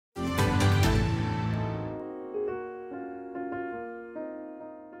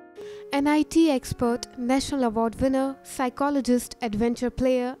An IT expert, national award winner, psychologist, adventure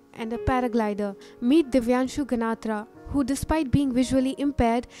player, and a paraglider. Meet Divyanshu Ganatra, who, despite being visually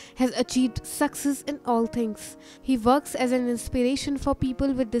impaired, has achieved success in all things. He works as an inspiration for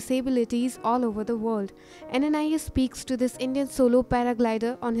people with disabilities all over the world. NNIS speaks to this Indian solo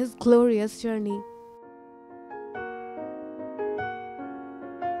paraglider on his glorious journey.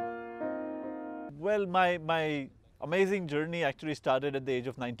 Well, my amazing journey actually started at the age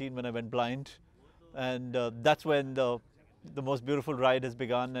of 19 when I went blind, and that's when the most beautiful ride has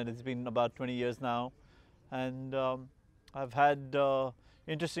begun, and it's been about 20 years now. And I've had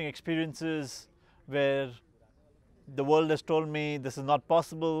interesting experiences where the world has told me this is not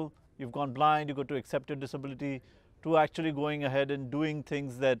possible, you've gone blind, you've got to accept your disability, to actually going ahead and doing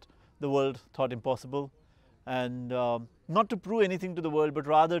things that the world thought impossible. And not to prove anything to the world, but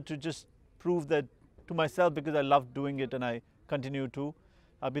rather to just prove that to myself, because I love doing it and I continue to.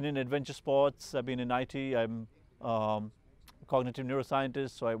 I've been in adventure sports, I've been in IT, I'm a cognitive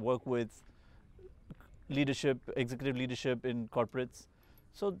neuroscientist, so I work with leadership, executive leadership in corporates.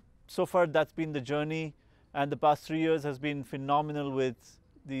 So far that's been the journey, and the past 3 years has been phenomenal with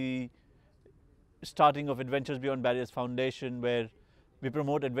the starting of Adventures Beyond Barriers Foundation, where we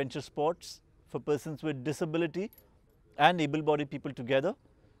promote adventure sports for persons with disability and able-bodied people together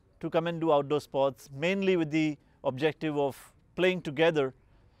to come and do outdoor sports, mainly with the objective of playing together,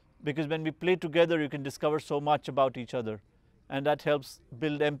 because when we play together you can discover so much about each other, and that helps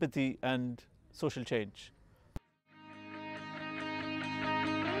build empathy and social change.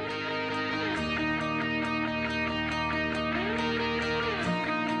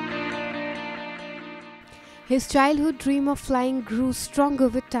 His childhood dream of flying grew stronger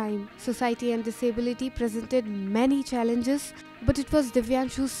with time. Society and disability presented many challenges, but it was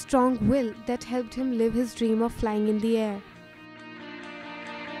Divyanshu's strong will that helped him live his dream of flying in the air.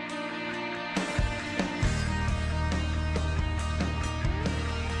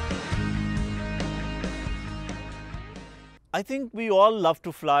 I think we all love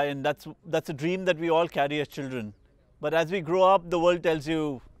to fly, and that's a dream that we all carry as children. But as we grow up, the world tells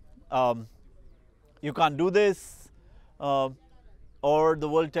you, you can't do this, or the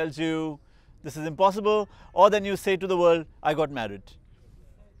world tells you this is impossible, or then you say to the world, I got married.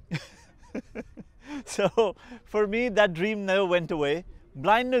 So for me, that dream never went away.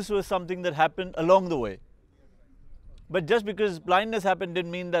 Blindness was something that happened along the way. But just because blindness happened didn't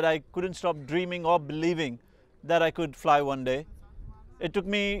mean that I couldn't stop dreaming or believing that I could fly one day. It took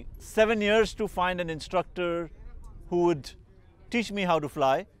me 7 years to find an instructor who would teach me how to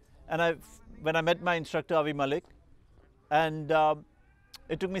fly, and when I met my instructor, Avi Malik, and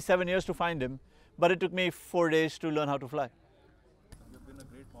it took me 7 years to find him, but it took me 4 days to learn how to fly. You've been a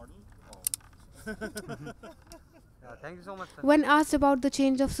great model. Yeah, thank you so much, sir. When asked about the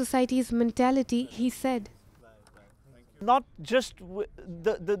change of society's mentality, he said, Not just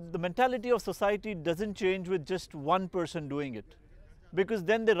the mentality of society doesn't change with just one person doing it, because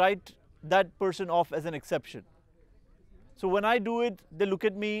then they write that person off as an exception. So when I do it, they look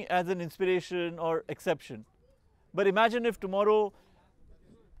at me as an inspiration or exception. But imagine if tomorrow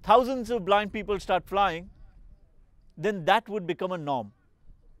thousands of blind people start flying, then that would become a norm.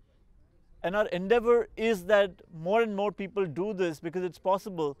 And our endeavor is that more and more people do this because it's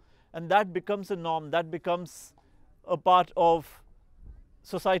possible, and that becomes a norm, that becomes a part of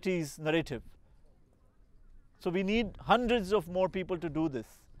society's narrative. So we need hundreds of more people to do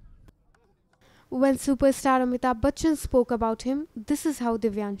this. when superstar Amitabh Bachchan spoke about him, this is how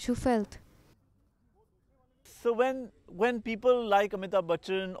Divyanshu felt. So when people like Amitabh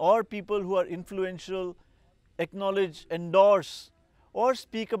Bachchan or people who are influential acknowledge, endorse or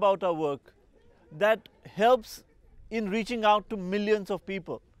speak about our work, that helps in reaching out to millions of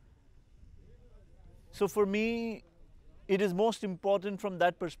people. So for me, it is most important from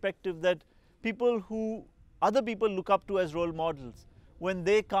that perspective that people who other people look up to as role models, when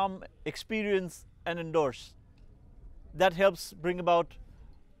they come, experience and endorse, that helps bring about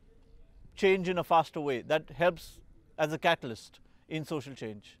change in a faster way. That helps as a catalyst in social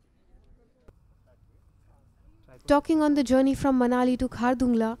change. Talking on the journey from Manali to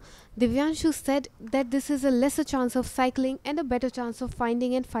Khardungla, Divyanshu said that this is a lesser chance of cycling and a better chance of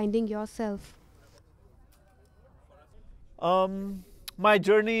finding yourself. My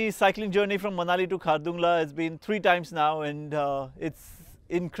journey, cycling journey from Manali to Khardungla has been 3 times now, and it's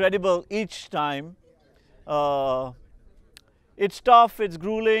incredible each time. It's tough, it's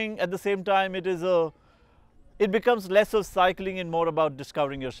grueling, at the same time it becomes less of cycling and more about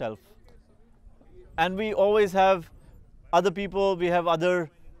discovering yourself. And we always have other people, we have other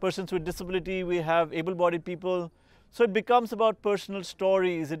persons with disability, we have able-bodied people. So it becomes about personal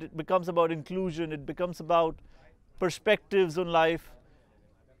stories, it becomes about inclusion, it becomes about perspectives on life,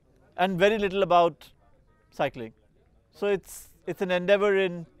 and very little about cycling. So it's an endeavor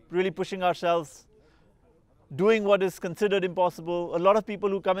in really pushing ourselves, doing what is considered impossible. A lot of people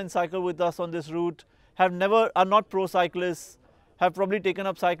who come and cycle with us on this route are not pro cyclists, have probably taken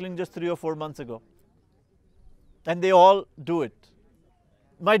up cycling just 3 or 4 months ago. And they all do it.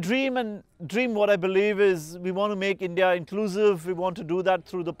 My dream what I believe is we want to make India inclusive. We want to do that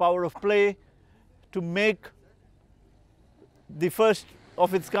through the power of play, to make the first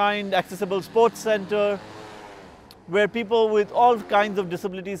of its kind accessible sports center where people with all kinds of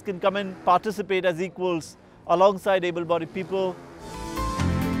disabilities can come and participate as equals alongside able-bodied people.